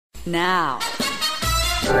now.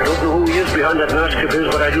 I don't know who he is behind that mask of his,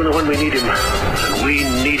 but I do know when we need him. And we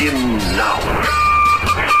need him now.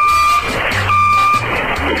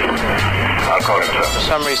 I'll call him, sir. For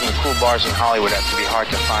some reason, the cool bars in Hollywood have to be hard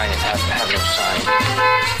to find and have no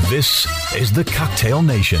sign. This is the Cocktail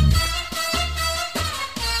Nation.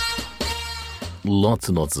 Lots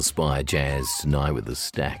and lots of Spy jazz tonight with a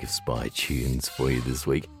stack of Spy tunes for you this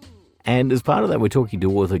week. And as part of that, we're talking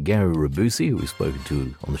to author Gary Ribisi, who we've spoken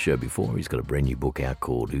to on the show before. He's got a brand new book out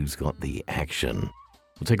called Who's Got the Action?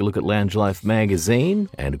 We'll take a look at Lounge Life magazine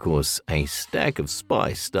and, of course, a stack of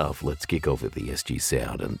Spy stuff. Let's kick off with the SG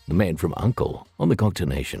Sound and the man from Uncle on the Cocktail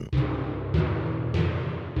Nation.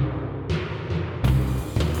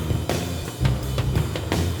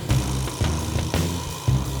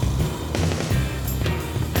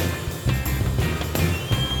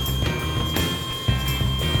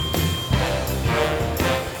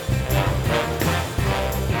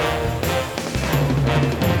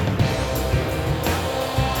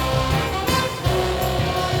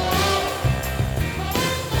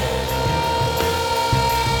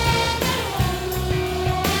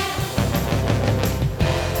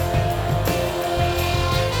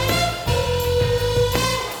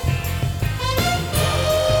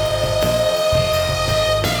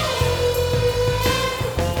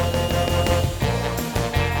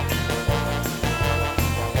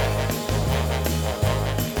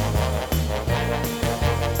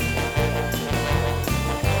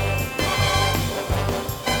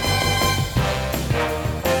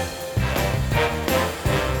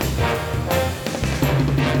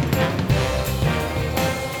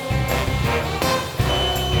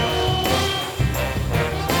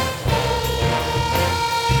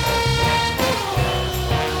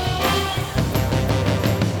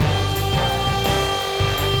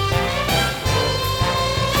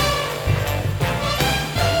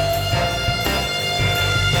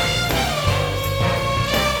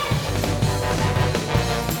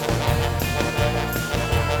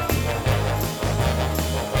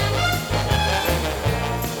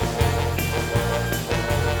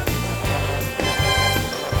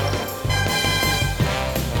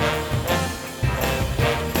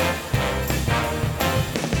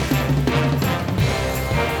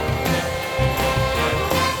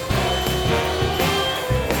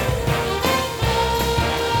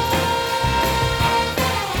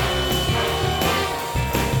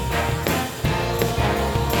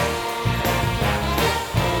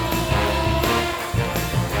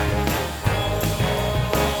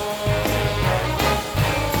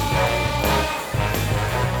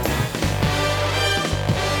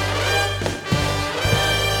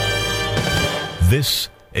 This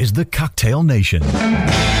is the Cocktail Nation.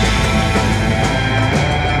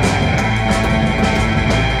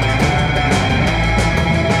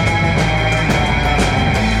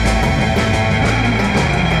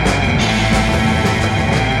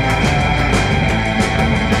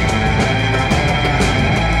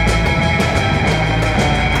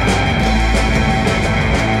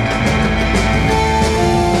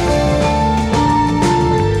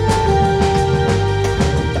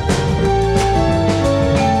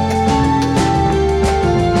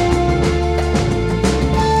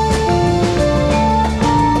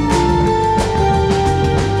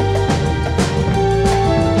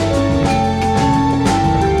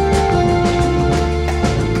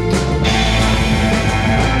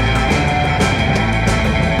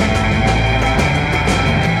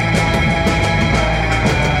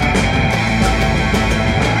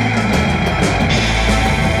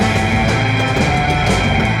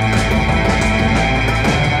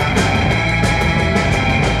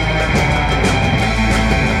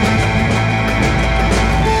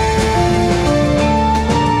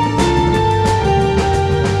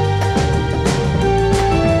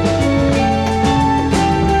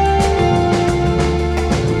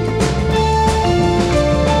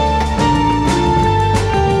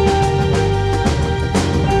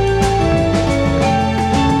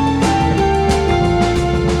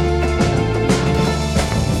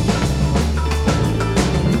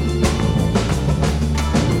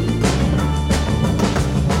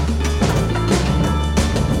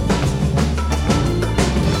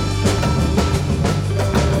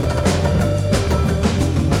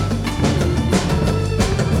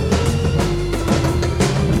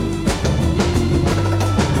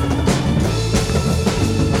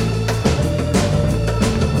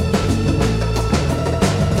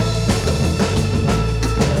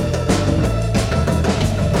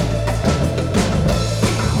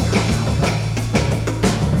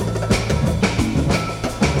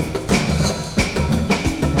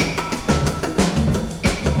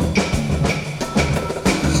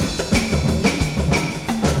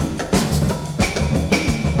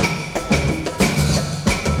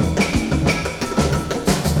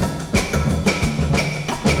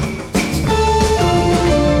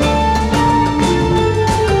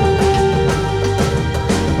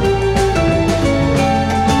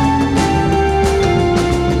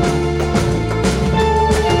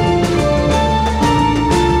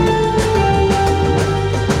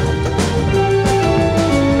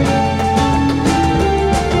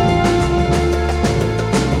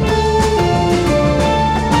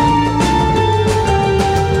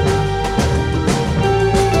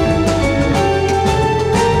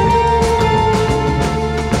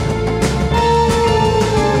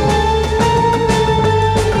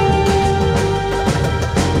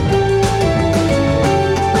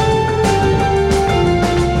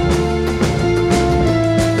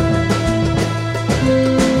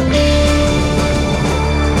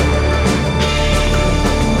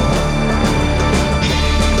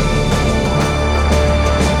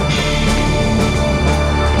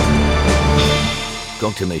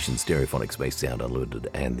 Cocktail Nation Stereophonic Space Sound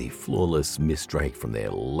Unlimited and the Flawless Miss Drake from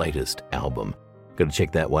their latest album. Got to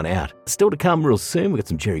check that one out. Still to come real soon, we've got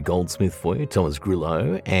some Jerry Goldsmith for you, Thomas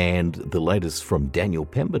Grillo, and the latest from Daniel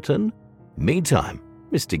Pemberton. Meantime,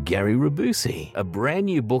 Mr. Gary Ribisi. A brand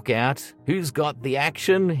new book out. Who's got the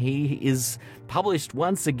action? He is published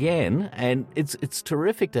once again, and it's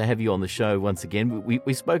terrific to have you on the show once again.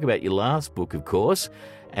 We spoke about your last book, of course,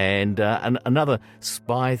 and another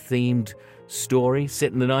spy-themed story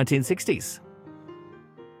set in the 1960s.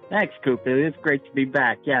 Thanks, Coop. It is great to be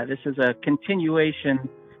back. Yeah, this is a continuation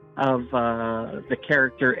of the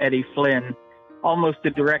character Eddie Flynn, almost a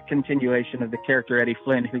direct continuation of the character Eddie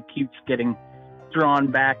Flynn, who keeps getting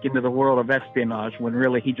drawn back into the world of espionage when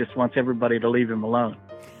really he just wants everybody to leave him alone.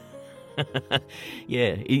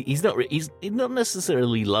 Yeah, he's not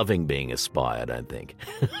necessarily loving being a spy, I don't think.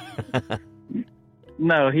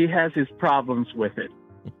 No, he has his problems with it.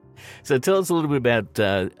 So tell us a little bit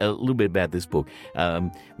about this book,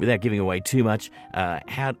 without giving away too much.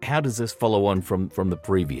 How does this follow on from the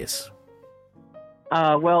previous?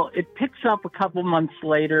 Well, it picks up a couple months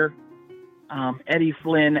later. Eddie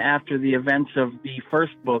Flynn, after the events of the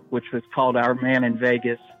first book, which was called Our Man in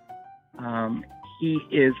Vegas, he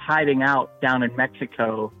is hiding out down in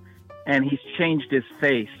Mexico, and he's changed his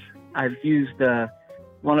face. I've used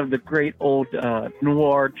one of the great old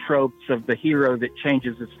noir tropes of the hero that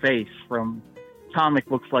changes his face from comic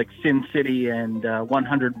books like Sin City and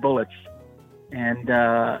 100 Bullets. And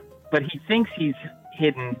but he thinks he's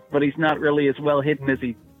hidden, but he's not really as well hidden as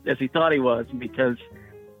he thought he was, because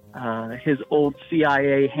his old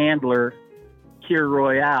CIA handler, Keir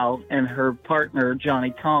Royale, and her partner,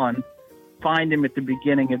 Johnny Kahn, find him at the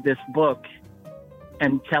beginning of this book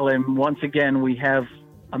and tell him, once again, we have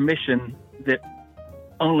a mission that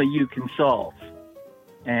only you can solve.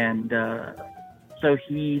 And so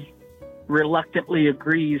he reluctantly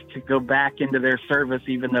agrees to go back into their service,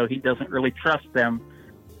 even though he doesn't really trust them,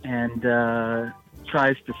 and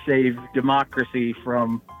tries to save democracy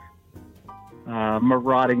from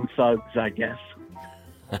marauding thugs, I guess.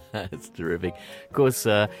 It's terrific. Of course,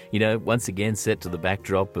 once again, set to the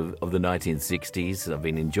backdrop of the 1960s. I've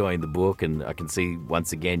been enjoying the book, and I can see,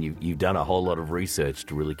 once again, you've done a whole lot of research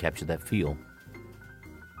to really capture that feel.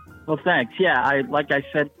 Well, thanks. Yeah, like I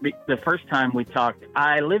said the first time we talked,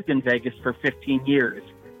 I lived in Vegas for 15 years.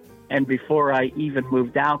 And before I even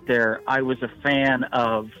moved out there, I was a fan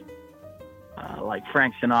of like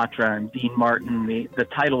Frank Sinatra and Dean Martin. The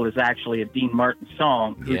title is actually a Dean Martin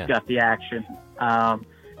song, Who's Got the Action?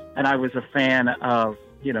 And I was a fan of,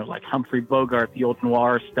 like Humphrey Bogart, the old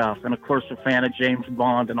noir stuff, and of course a fan of James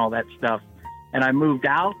Bond and all that stuff. And I moved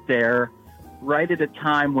out there right at a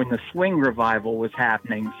time when the swing revival was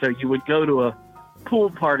happening. So you would go to a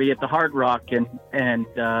pool party at the Hard Rock, and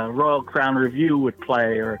Royal Crown Revue would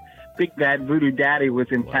play, or Big Bad Voodoo Daddy was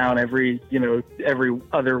in town every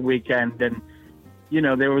other weekend. And,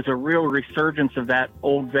 there was a real resurgence of that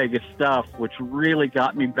old Vegas stuff, which really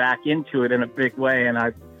got me back into it in a big way. And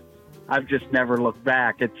I've just never looked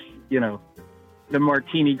back. It's, the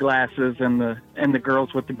martini glasses and the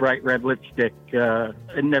girls with the bright red lipstick.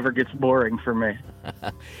 It never gets boring for me.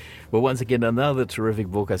 Well, once again, another terrific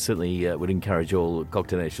book. I certainly would encourage all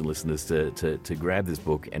Cocktail Nation listeners to grab this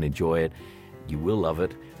book and enjoy it. You will love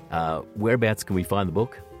it. Whereabouts can we find the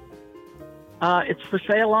book? It's for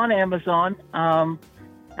sale on Amazon.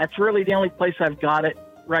 That's really the only place I've got it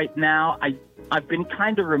right now. I've been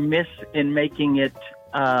kind of remiss in making it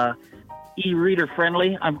e-reader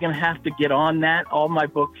friendly. I'm going to have to get on that. All my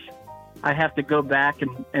books, I have to go back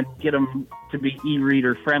and get them to be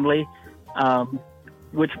e-reader friendly.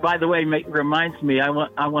 Which, by the way, reminds me, I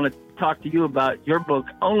want to talk to you about your book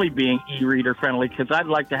only being e-reader friendly, because I'd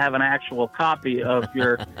like to have an actual copy of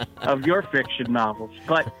your fiction novels.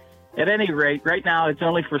 But at any rate, right now it's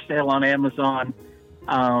only for sale on Amazon.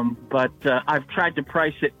 But I've tried to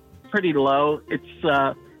price it pretty low.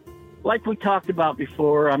 It's like we talked about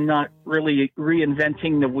before. I'm not really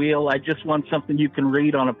reinventing the wheel. I just want something you can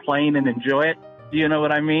read on a plane and enjoy it. Do you know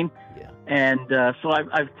what I mean? Yeah. And so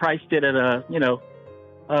I've priced it at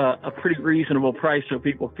a pretty reasonable price so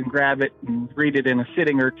people can grab it and read it in a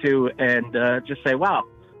sitting or two and just say, wow,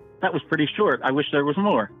 that was pretty short. I wish there was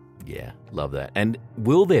more. Yeah, love that. And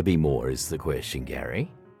will there be more is the question,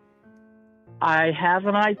 Gary? I have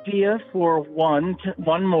an idea for one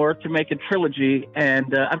more to make a trilogy,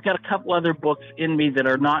 and I've got a couple other books in me that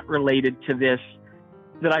are not related to this,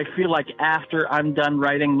 that I feel like after I'm done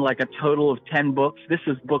writing like a total of 10 books, this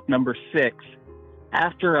is book number 6.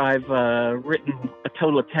 After I've written a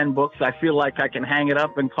total of 10 books, I feel like I can hang it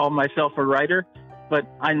up and call myself a writer, but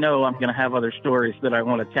I know I'm going to have other stories that I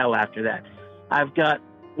want to tell after that. I've got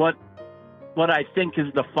what I think is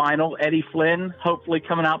the final Eddie Flynn, hopefully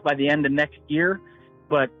coming out by the end of next year.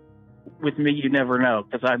 But with me, you never know,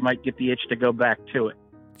 because I might get the itch to go back to it.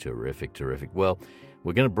 Terrific, terrific. Well,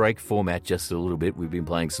 we're going to break format just a little bit. We've been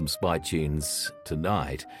playing some Spy tunes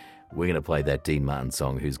tonight. We're going to play that Dean Martin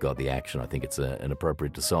song, Who's Got the Action. I think it's an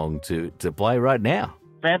appropriate song to play right now.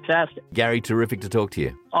 Fantastic. Gary, terrific to talk to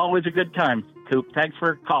you. Always a good time, Coop. Thanks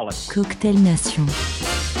for calling. Cocktail Nation.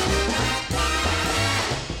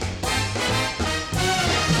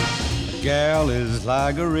 Gal is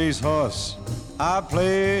like a racehorse, I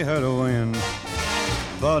play her to win.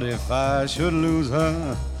 But if I should lose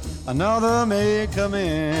her, another may come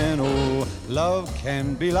in. Oh, love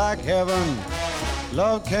can be like heaven,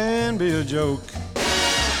 love can be a joke,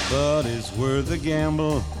 but it's worth the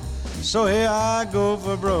gamble, so here I go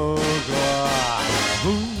for broke. Oh,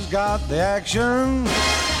 who's got the action?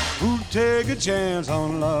 Who'd take a chance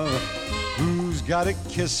on love? Who's got a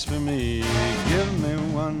kiss for me? Give me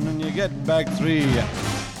one and you get back three.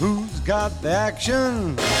 Who's got the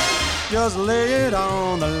action? Just lay it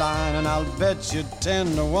on the line and I'll bet you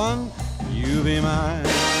 10-1 you be mine.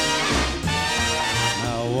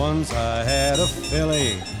 Now once I had a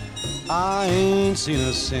filly, I ain't seen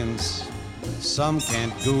her since. Some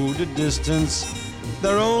can't go the distance,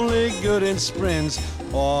 they're only good in sprints.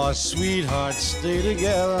 Or sweethearts stay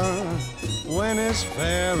together when it's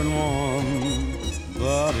fair and warm,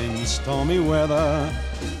 but in stormy weather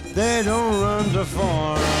they don't run to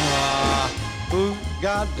form. Ah, who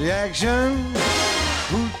got the action?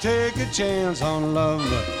 Who'll take a chance on love?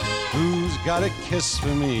 Who's got a kiss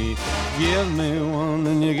for me? Give me one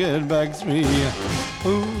and you get back three.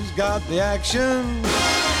 Who's got the action?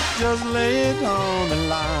 Just lay it on the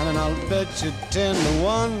line and I'll bet you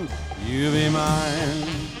 10-1 you be mine.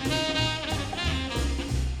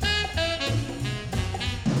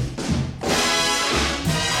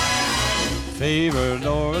 Favored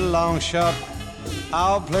or a long shot,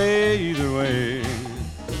 I'll play either way.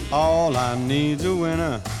 All I need's a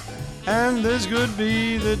winner, and this could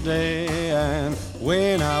be the day. And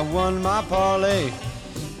when I won my parlay,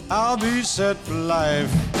 I'll be set for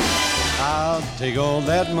life. I'll take all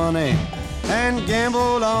that money and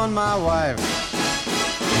gamble on my wife.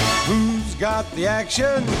 Who's got the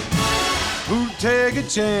action? Who'll take a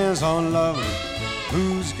chance on love?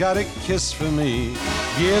 Who's got a kiss for me?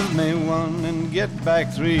 Give me one and get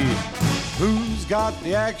back three. Who's got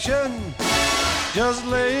the action? Just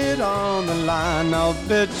lay it on the line. I'll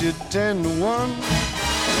bet you 10-1.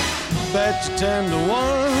 Bet you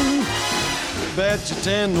 10-1. Bet you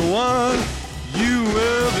 10-1. You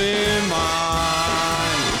will be mine.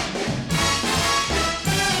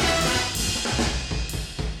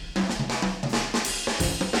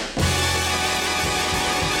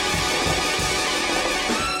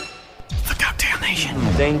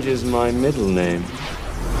 Danger's my middle name.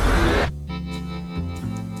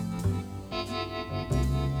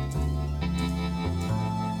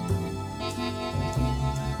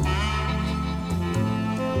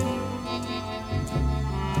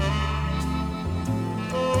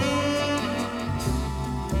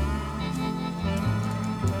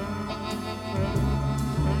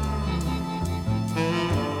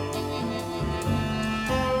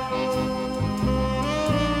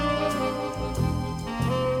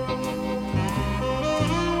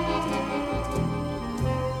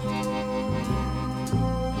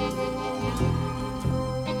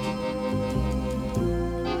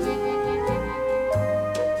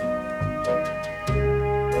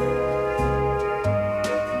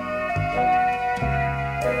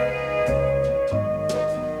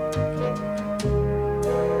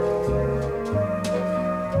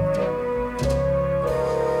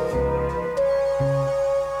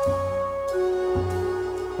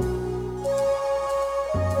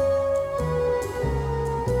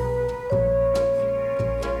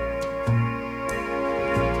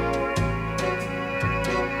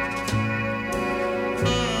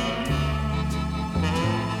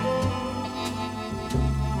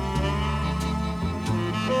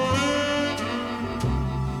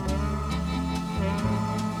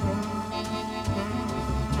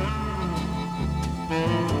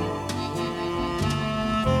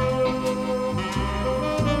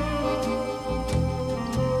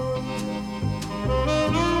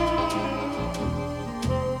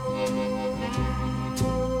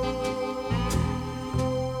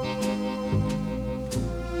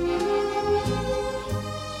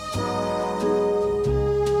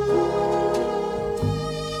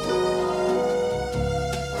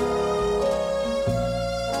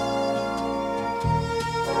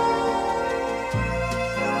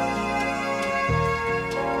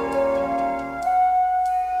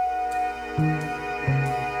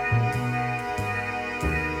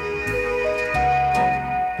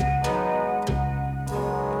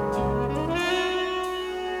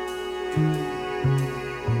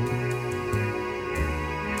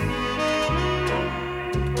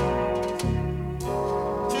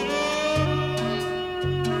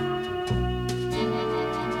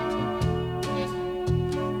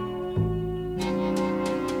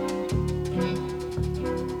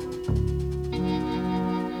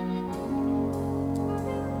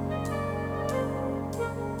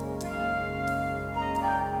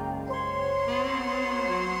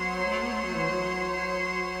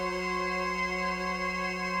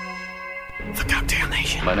 The Cocktail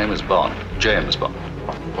Nation. My name is Bond. James Bond.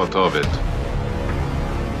 What of it?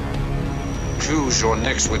 Choose your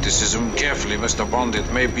next witticism carefully, Mr. Bond.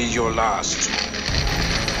 It may be your last.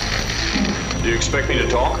 Do you expect me to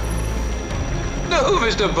talk? No,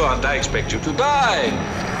 Mr. Bond, I expect you to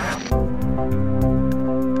die.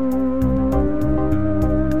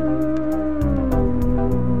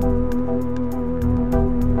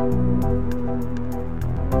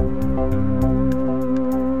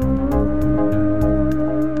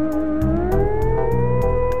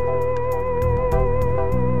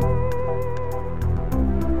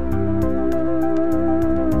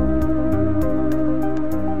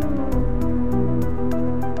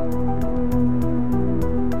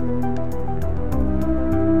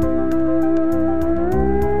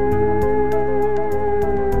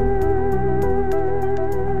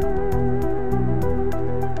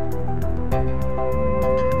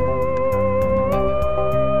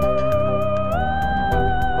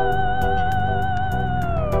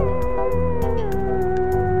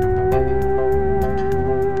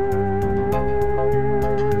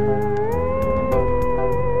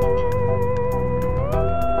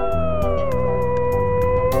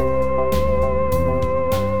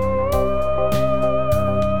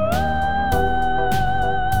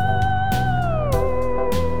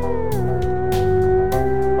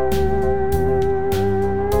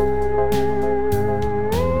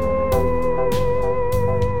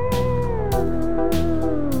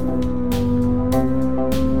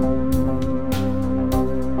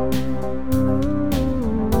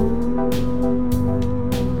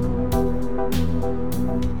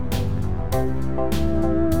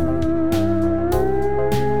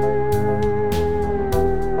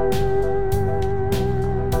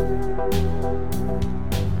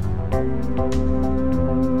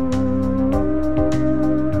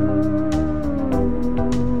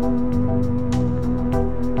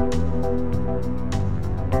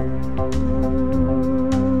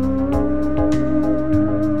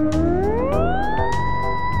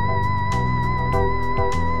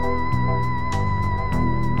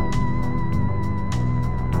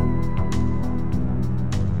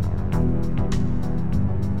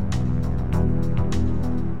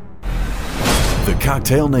 The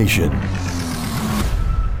Cocktail Nation.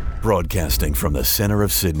 Broadcasting from the center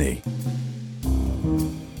of Sydney.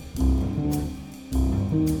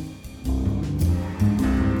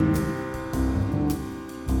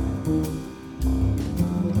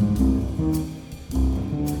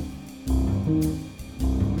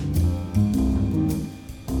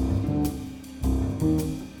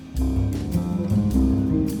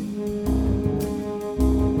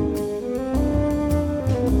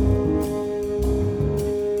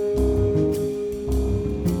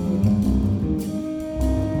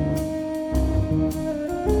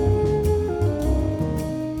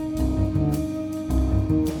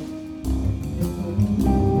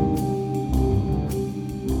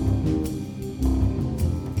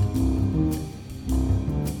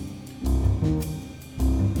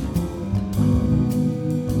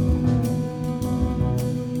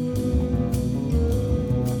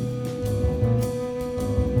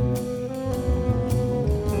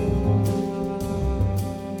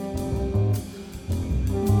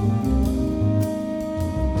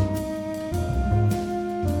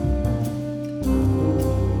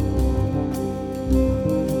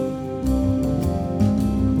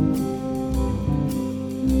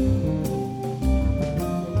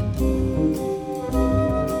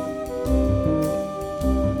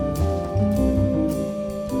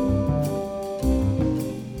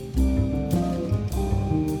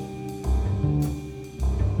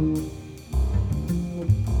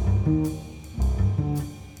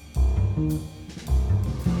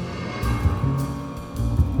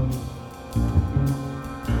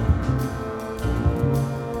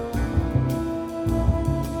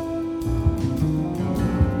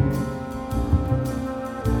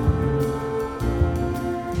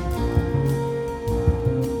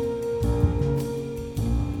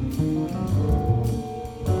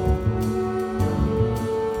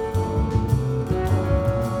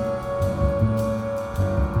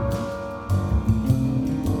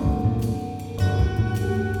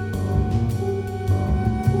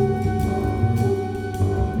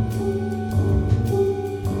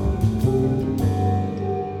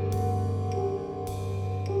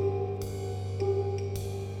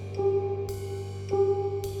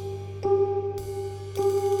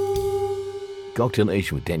 Cocktail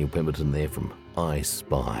Nation with Daniel Pemberton there from I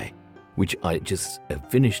Spy, which I just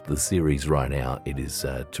finished the series right now. It is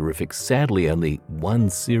terrific. Sadly, only one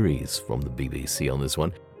series from the BBC on this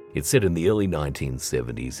one. It's set in the early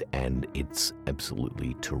 1970s and it's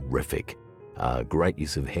absolutely terrific. Great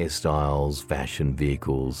use of hairstyles, fashion,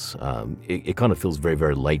 vehicles. It kind of feels very,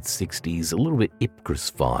 very late 60s, a little bit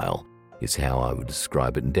Ipcress-file is how I would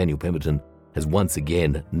describe it. And Daniel Pemberton has once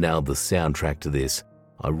again nailed the soundtrack to this.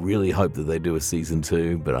 I really hope that they do a season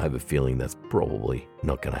 2, but I have a feeling that's probably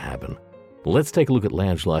not going to happen. Well, let's take a look at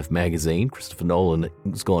Lounge Life magazine. Christopher Nolan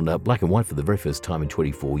has gone black and white for the very first time in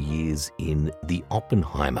 24 years in The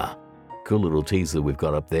Oppenheimer. Cool little teaser we've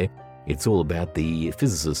got up there. It's all about the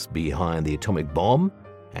physicists behind the atomic bomb,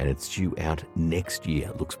 and it's due out next year.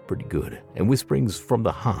 It looks pretty good. And whisperings from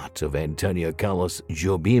the heart of Antonio Carlos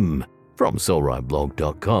Jobim from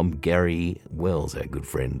soulrideblog.com. Gary Wells, our good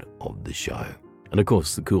friend of the show. And of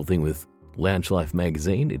course, the cool thing with Lounge Life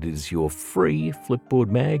magazine, it is your free Flipboard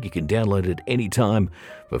mag. You can download it anytime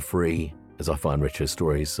for free. As I find retro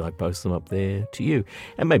stories, I post them up there to you.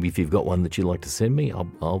 And maybe if you've got one that you'd like to send me,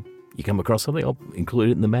 you come across something, I'll include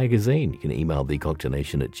it in the magazine. You can email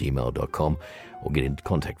thecocktailnation@gmail.com or get in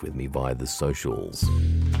contact with me via the socials.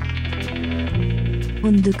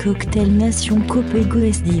 On the Cocktail Nation,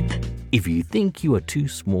 Copego Deep. If you think you are too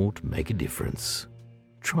small to make a difference,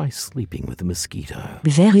 try sleeping with a mosquito.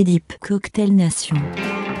 Very deep. Cocktail Nation.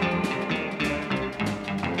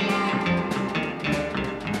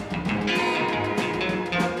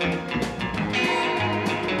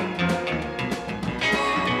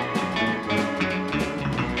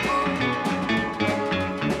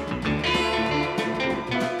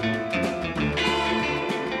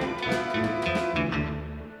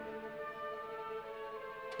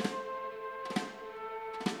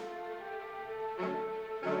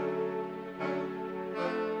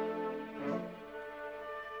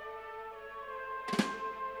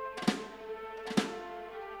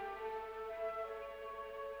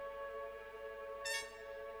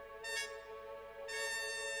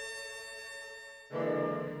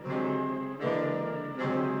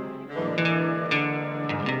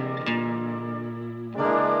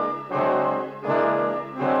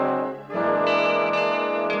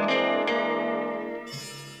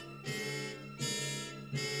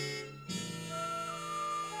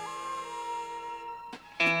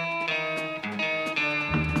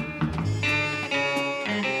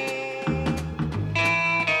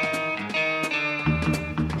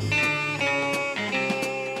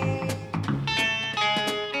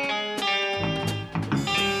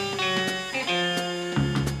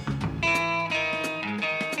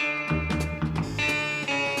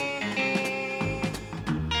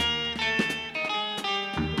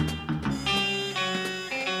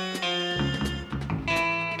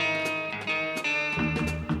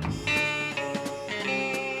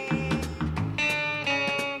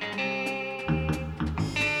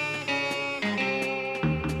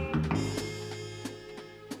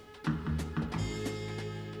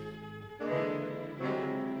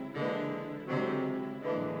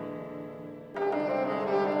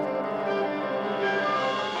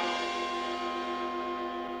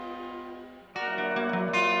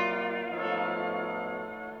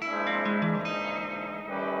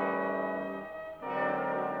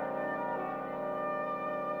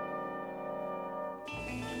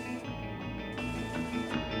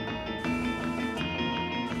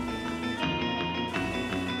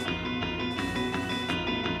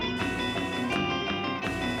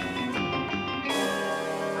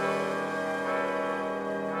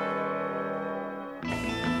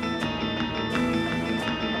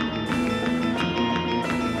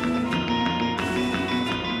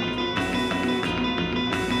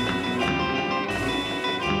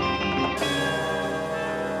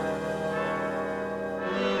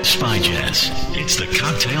 Spy Jazz. It's the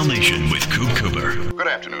Cocktail Nation with Coop Cooper. Good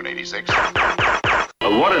afternoon, 86.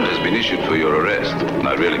 A warrant has been issued for your arrest.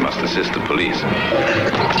 I really must assist the police.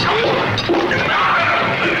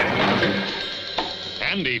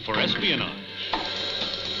 Andy for espionage.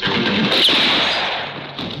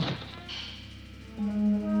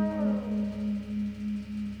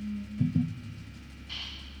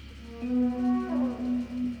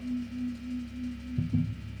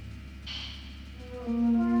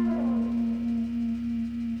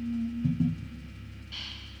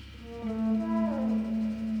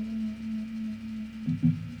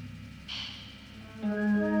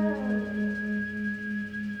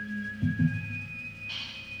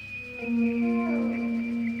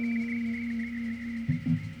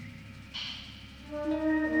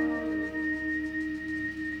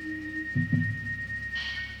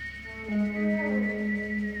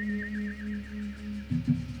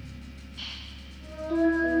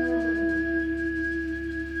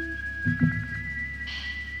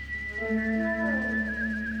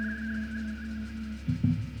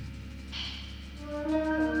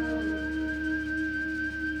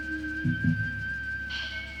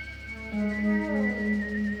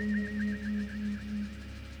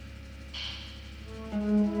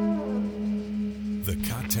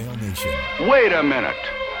 Nation. Wait a minute.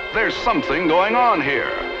 There's something going on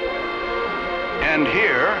here. And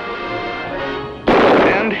here.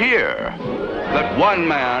 And here. That one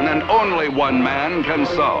man and only one man can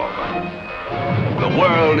solve. The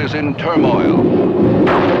world is in turmoil.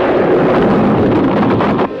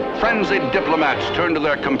 Frenzied diplomats turn to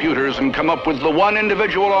their computers and come up with the one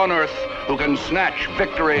individual on Earth who can snatch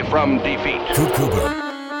victory from defeat. Kurt Cooper.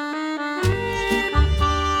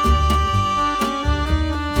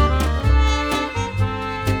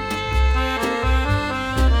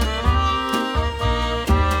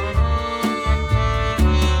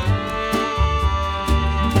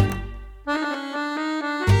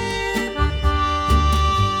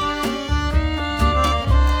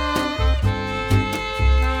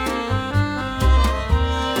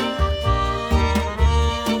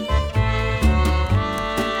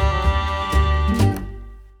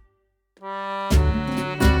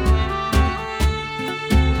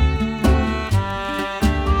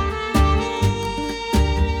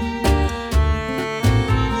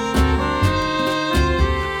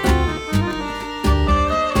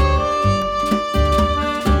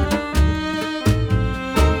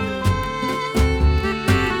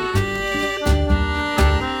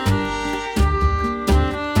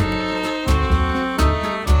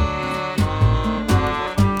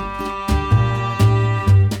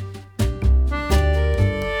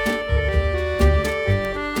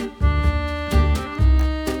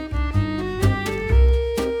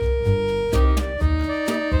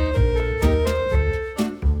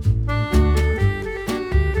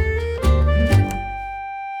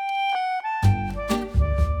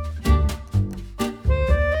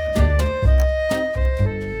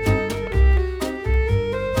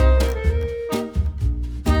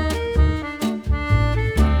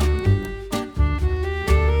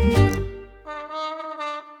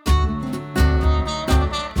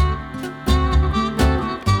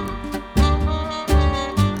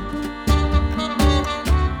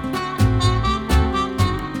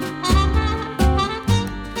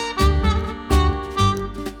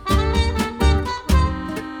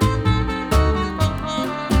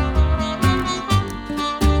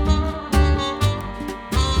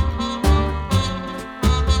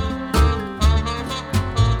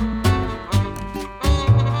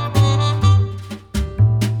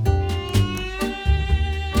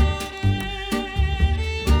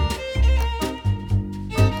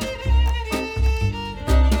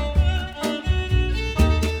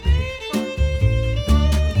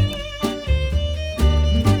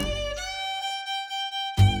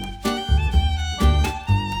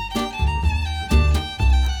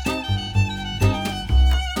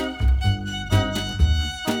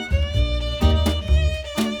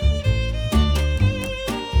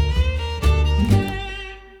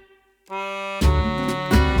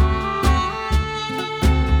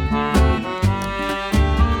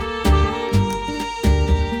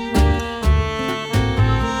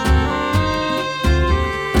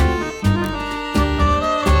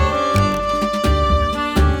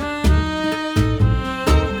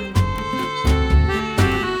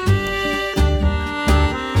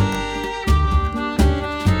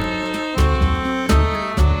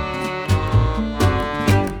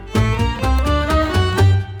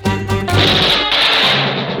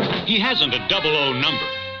 Isn't a 00 number,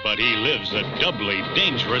 but he lives a doubly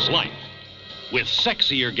dangerous life. With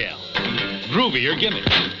sexier gals, groovier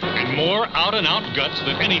gimmicks, and more out-and-out guts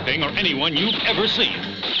than anything or anyone you've ever seen.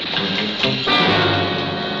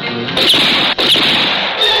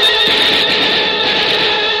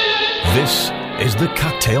 This is the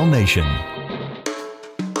Cocktail Nation.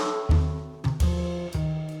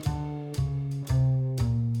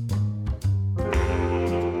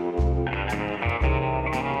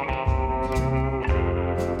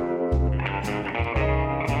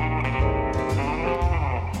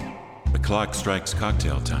 Clock strikes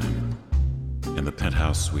cocktail time in the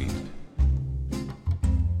penthouse suite.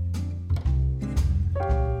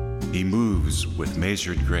 He moves with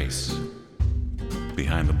measured grace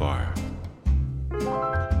behind the bar.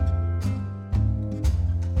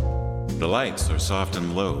 The lights are soft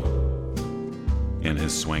and low in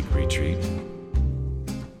his swank retreat,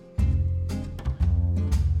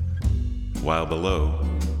 while below,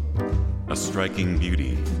 a striking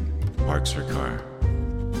beauty parks her car.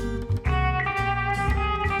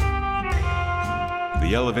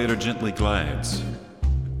 The elevator gently glides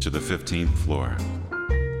to the 15th floor.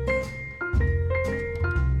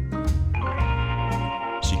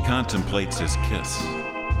 She contemplates his kiss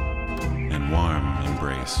and warm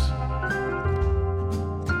embrace.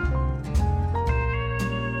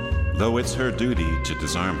 Though it's her duty to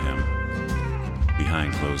disarm him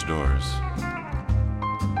behind closed doors.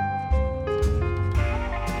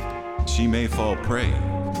 She may fall prey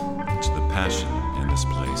to the passion in this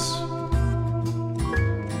place.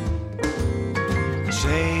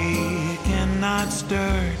 Shaken, not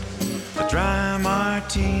stirred, the dry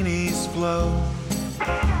martinis flow.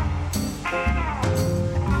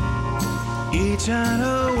 Each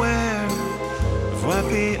unaware of what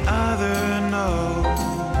the other knows.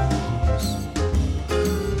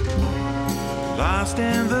 Lost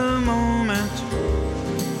in the moment,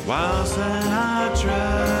 while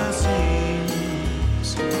Sinatra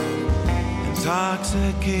sings.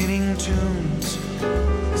 Intoxicating tunes,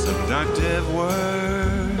 seductive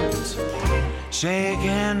words.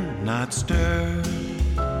 Shaken, not stirred.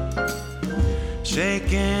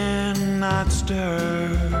 Shaken, not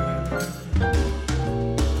stirred.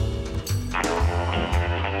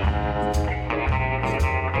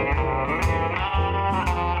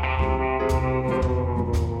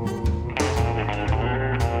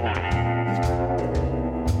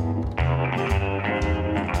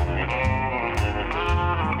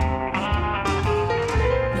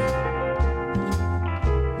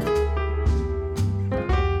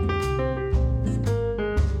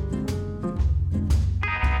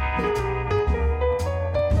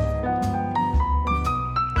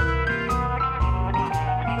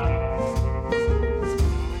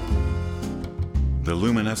 The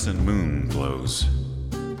luminescent moon glows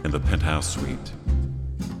in the penthouse suite.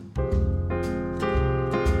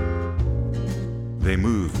 They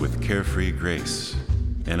move with carefree grace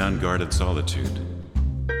and unguarded solitude.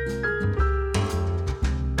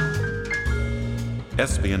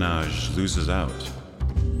 Espionage loses out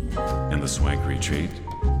in the swank retreat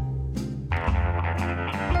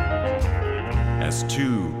as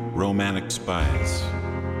two romantic spies,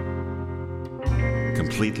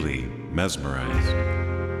 completely mesmerized,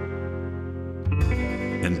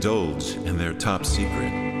 indulge in their top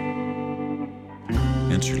secret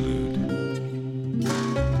interlude.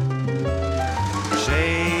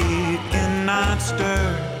 Shaken, not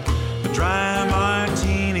stirred, the dry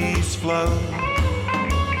martinis flow.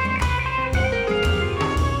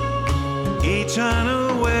 Each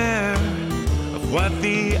unaware of what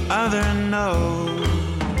the other knows.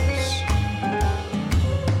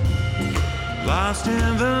 Lost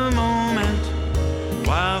in the moment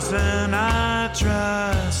while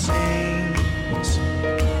Sinatra sings.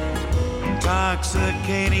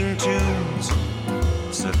 Intoxicating tunes,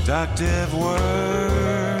 seductive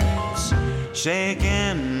words.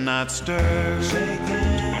 Shaken, not stirred.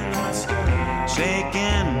 Shaken, not stirred.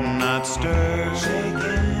 Shaken, not stirred.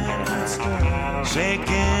 Shaken, not stirred.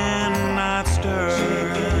 Shaken, not stirred.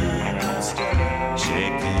 Shaken, not stirred.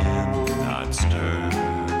 Shaken, not stirred.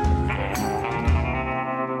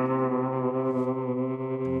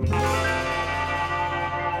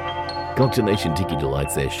 Cocktail Nation Tiki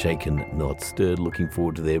Delights there, Shaken, Not Stirred. Looking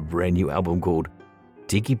forward to their brand new album called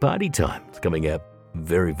Tiki Party Time. It's coming out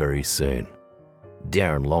very, very soon.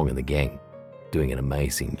 Darren Long and the gang doing an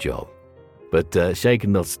amazing job. But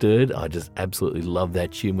Shaken, Not Stirred, I just absolutely love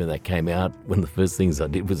that tune when that came out. One of the first things I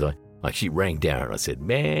did was I actually rang Darren. I said,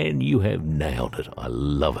 man, you have nailed it. I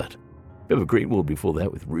love it. Beaver Greenwood before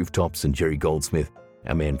that with Rooftops and Jerry Goldsmith.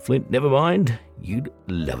 Our man Flint, never mind, you'd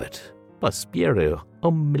love it. Plus Piero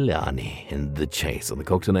Omilani and The Chase on the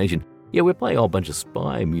Cocktail Nation. Yeah, we're playing a whole bunch of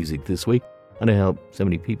spy music this week. I know how so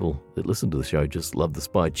many people that listen to the show just love the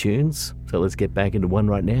spy tunes, so let's get back into one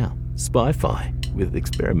right now. Spy-Fi with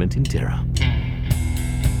Experiment in Terror.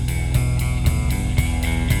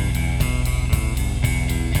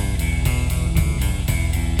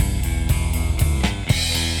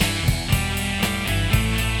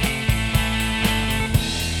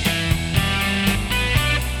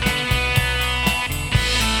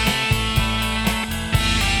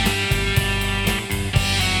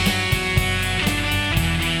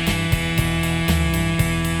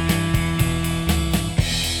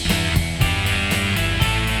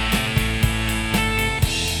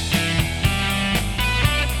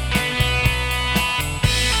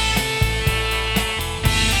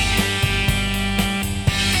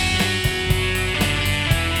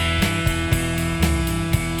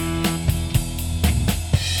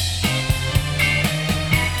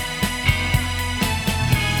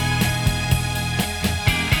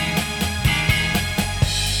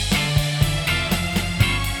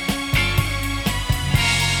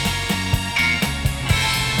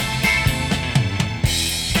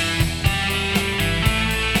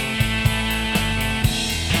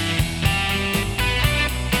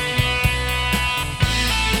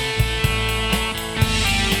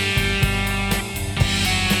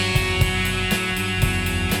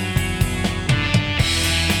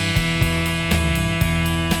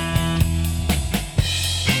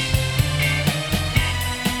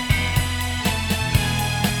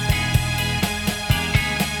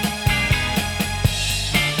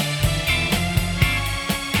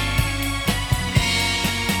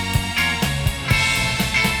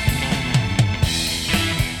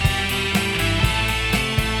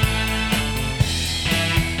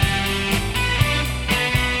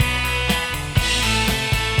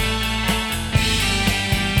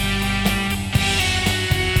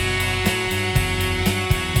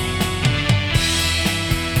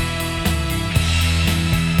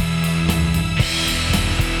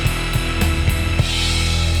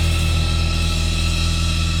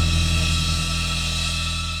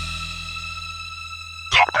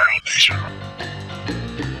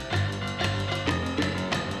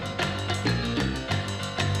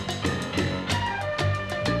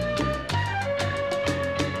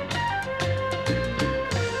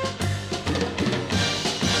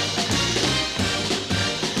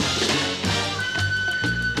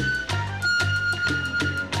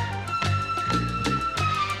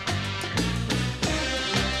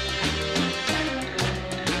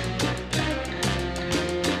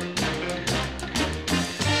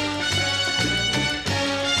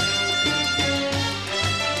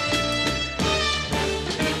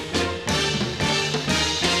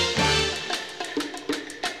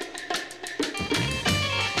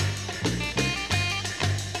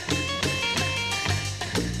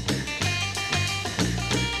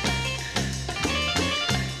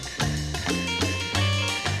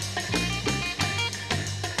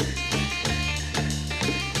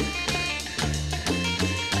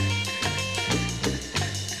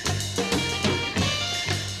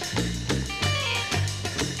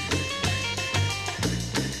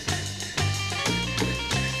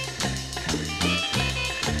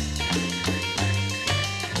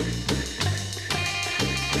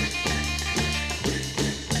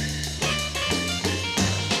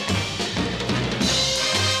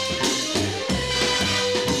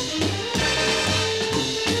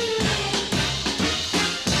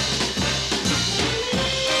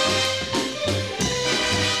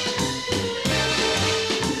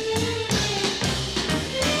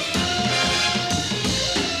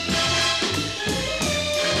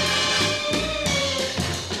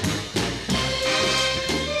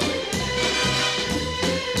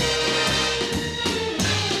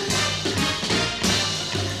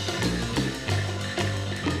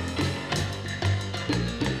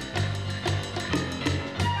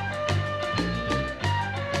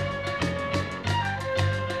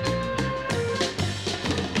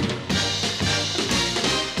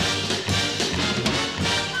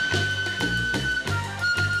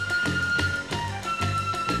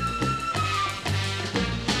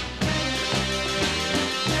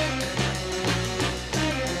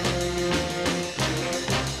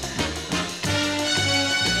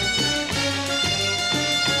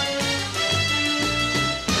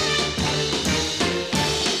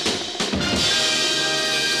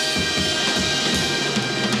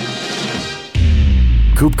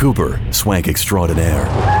 Coop Cooper, swank extraordinaire.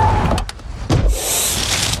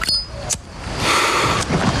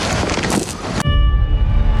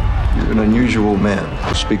 You're an unusual man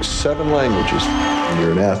who speaks 7 languages.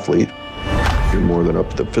 You're an athlete. You're more than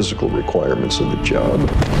up to the physical requirements of the job.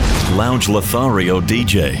 Lounge Lothario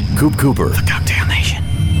DJ, Coop Cooper. The Cocktail Nation.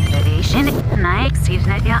 Cocktail Nation.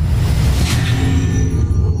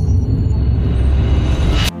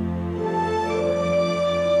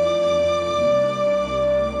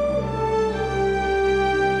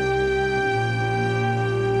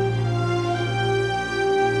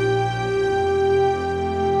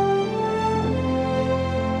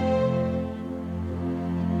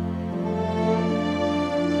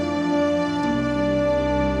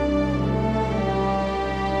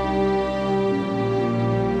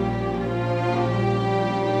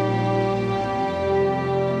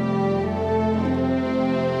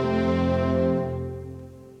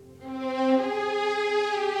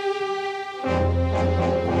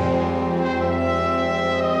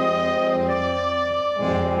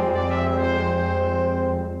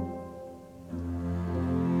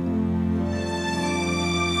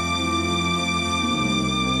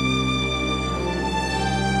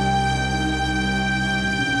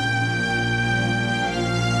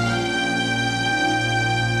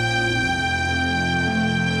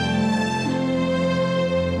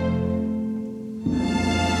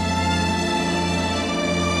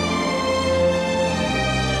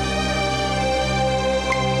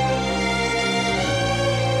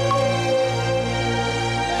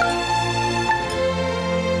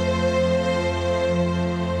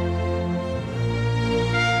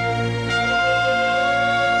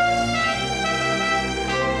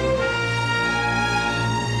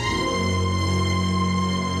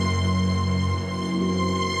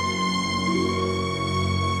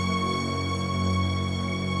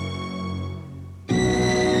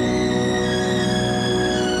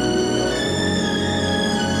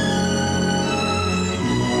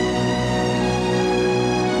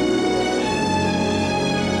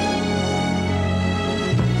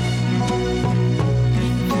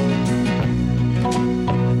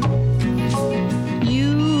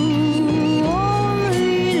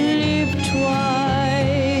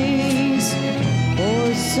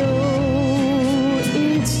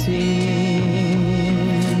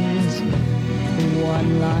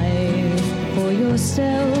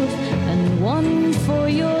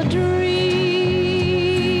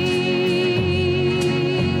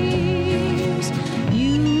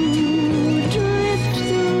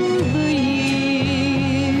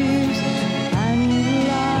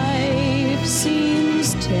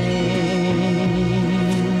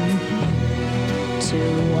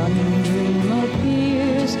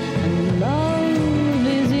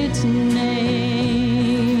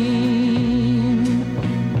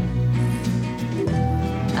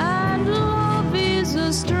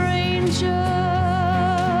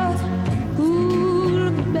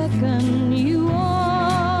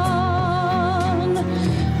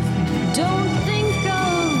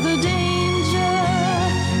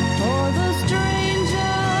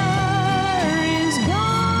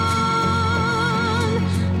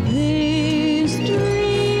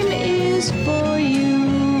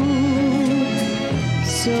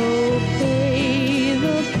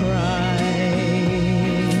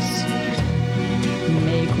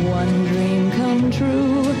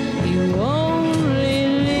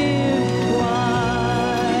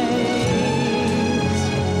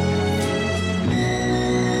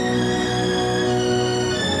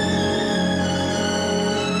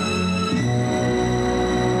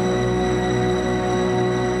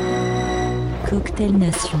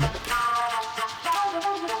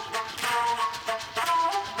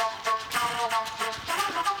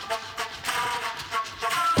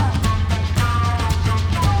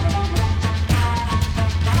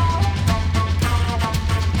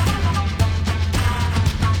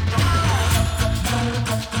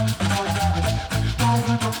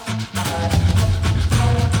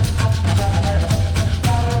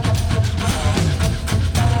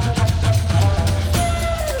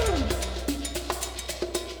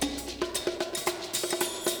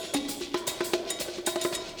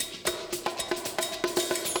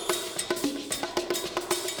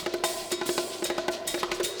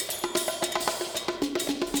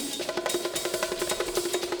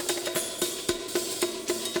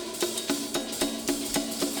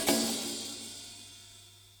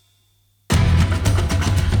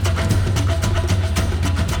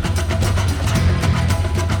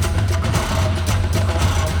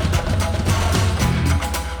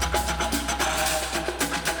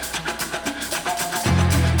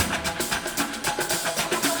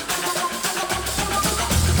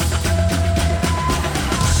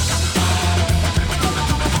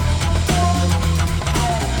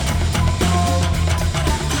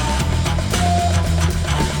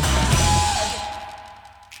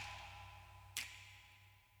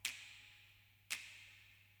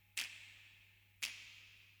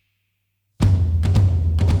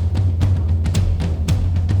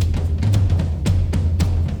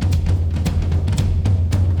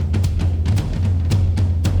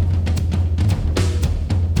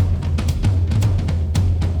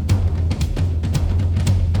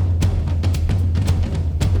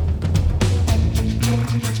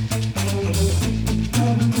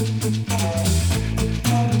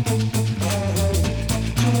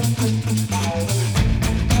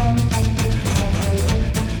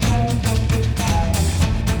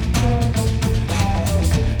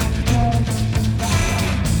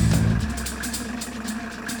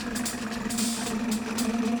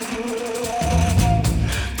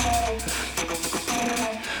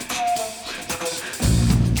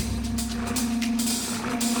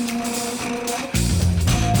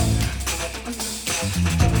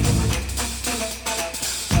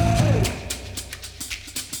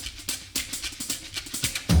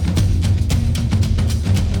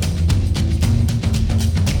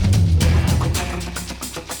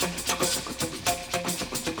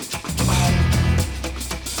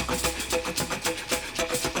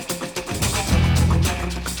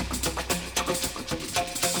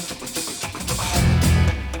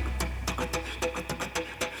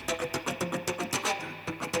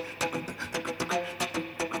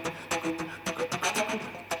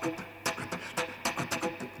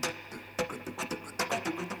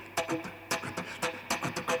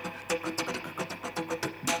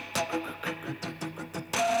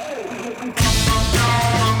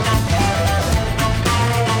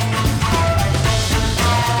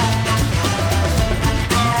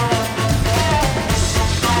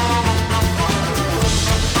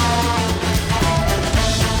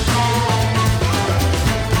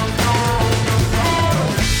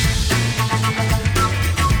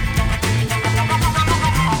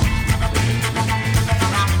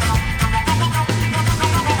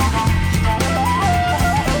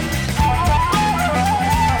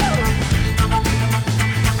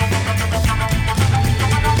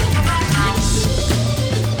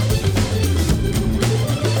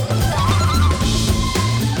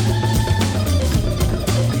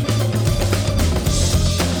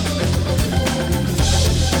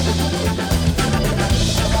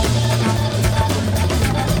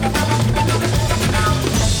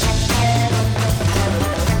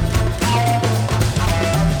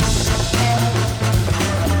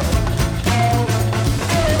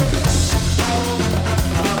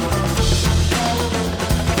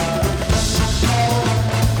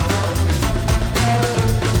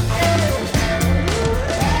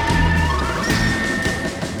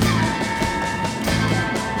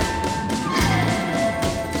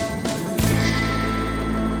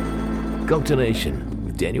 Cocktail Nation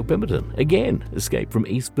with Daniel Pemberton. Again, Escape from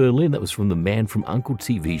East Berlin. That was from the Man from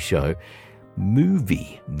U.N.C.L.E. TV show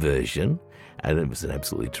movie version. And it was an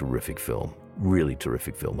absolutely terrific film. Really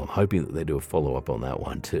terrific film. I'm hoping that they do a follow-up on that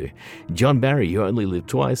one too. John Barry, You Only Live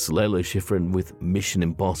Twice. Lalo Schifrin with Mission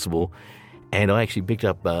Impossible. And I actually picked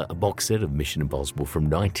up a box set of Mission Impossible from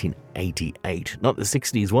 1988. Not the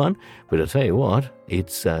 60s one, but I'll tell you what,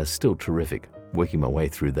 it's still terrific. Working my way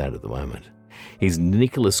through that at the moment. Here's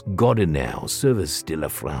Nicolas Godinau, Service de la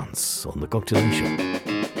France, on the Cocktail Nation.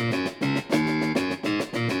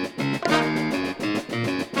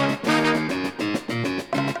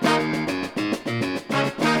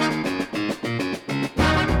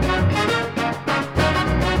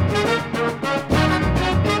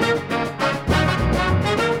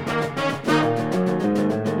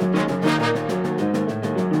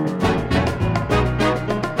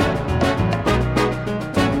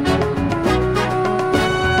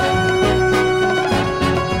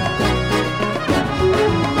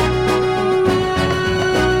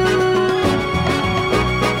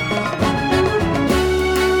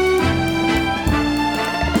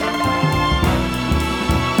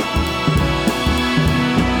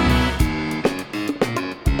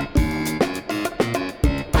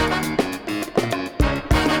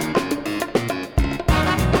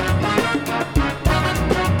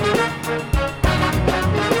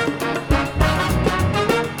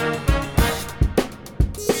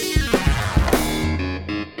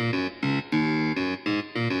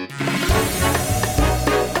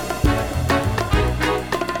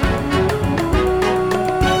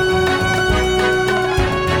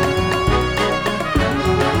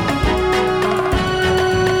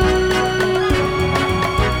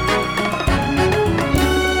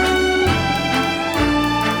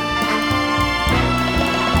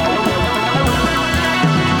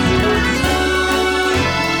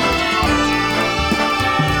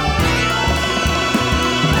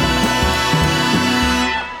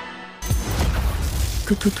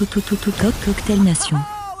 Cocktail Nation.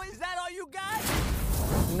 Oh, is that all you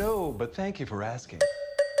got? No, but thank you for asking.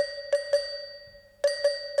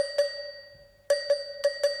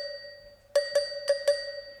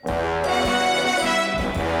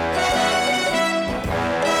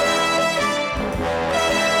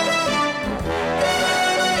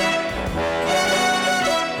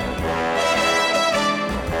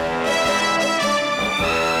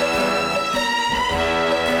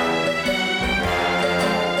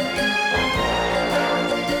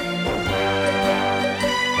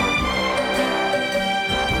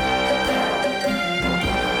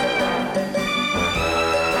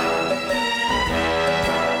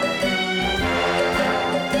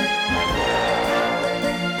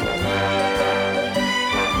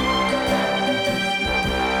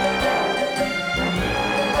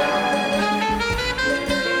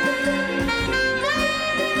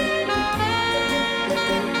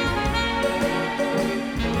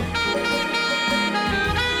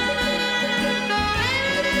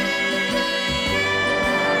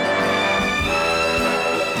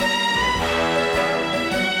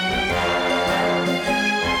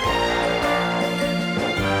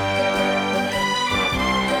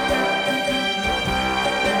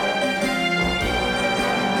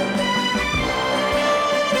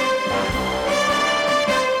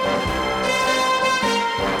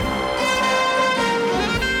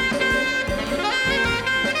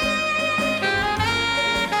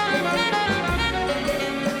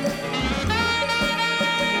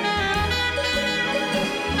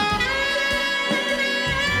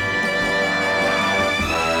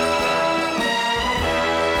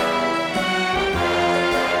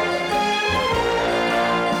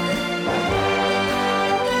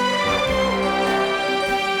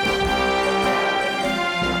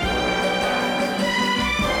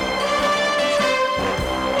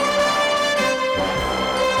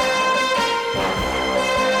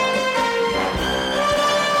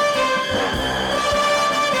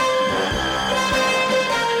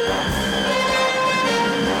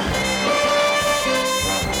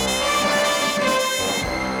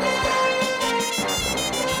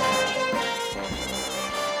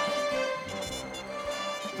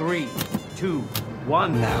 3, 2,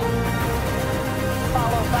 1 now.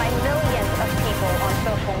 Followed by millions of people on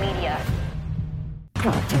social media.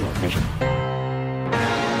 Television.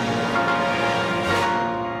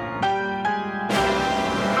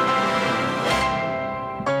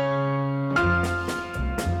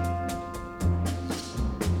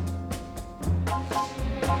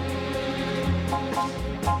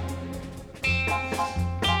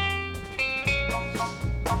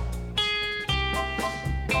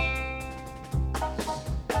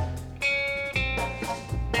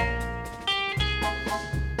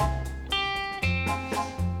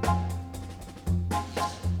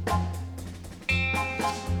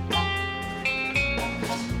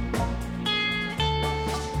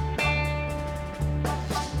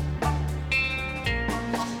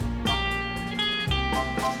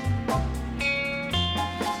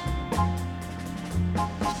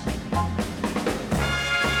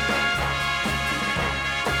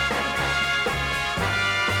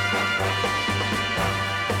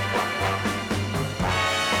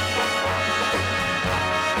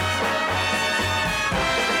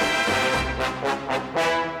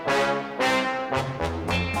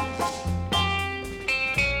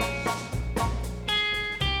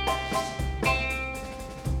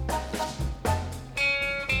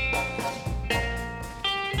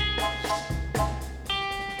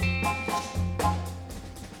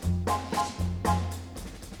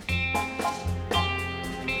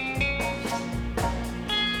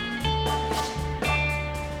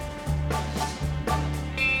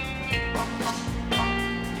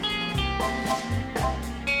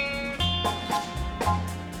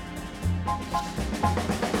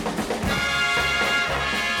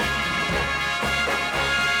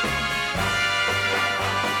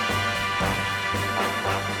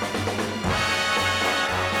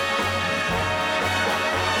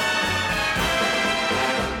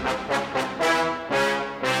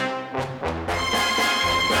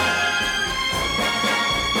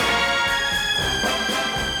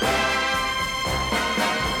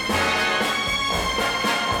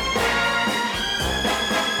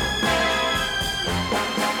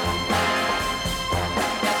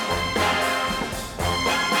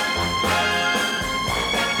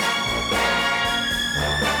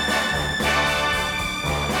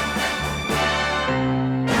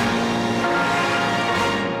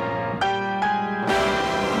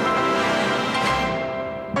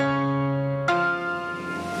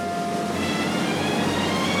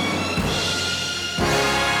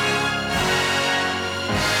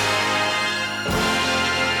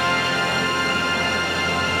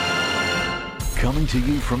 Coming to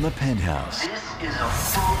you from the penthouse. This is a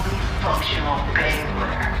fully functional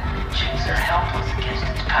Beyblade. Chicks are helpless against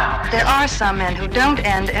its power. There are some men who don't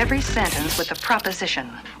end every sentence with a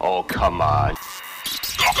proposition. Oh, come on.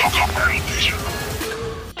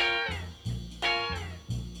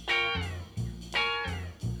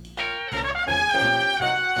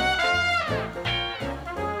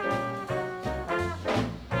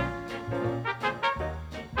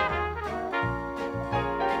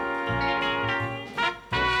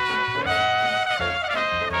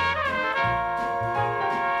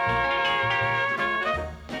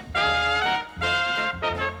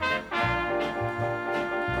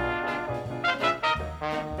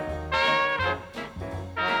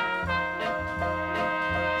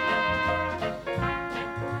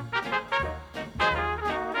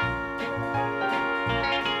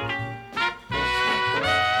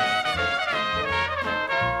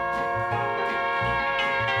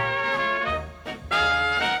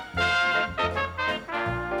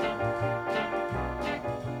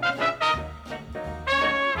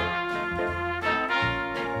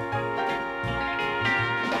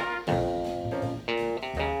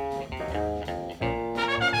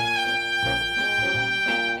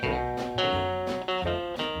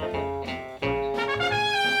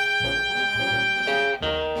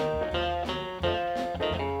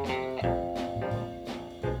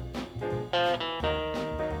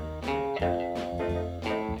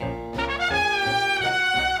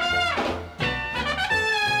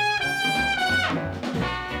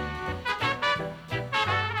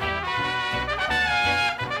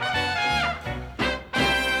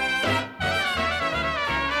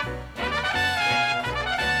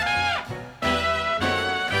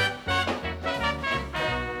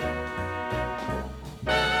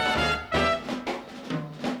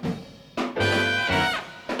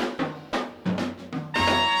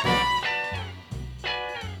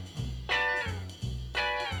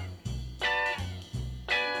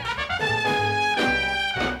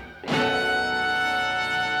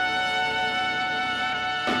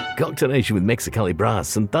 Cocktail Nation with Mexicali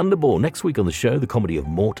Brass and Thunderball. Next week on the show, the comedy of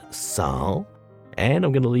Mort Sahl. And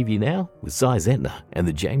I'm going to leave you now with Cy Zentner and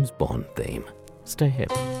the James Bond theme. Stay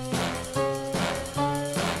happy.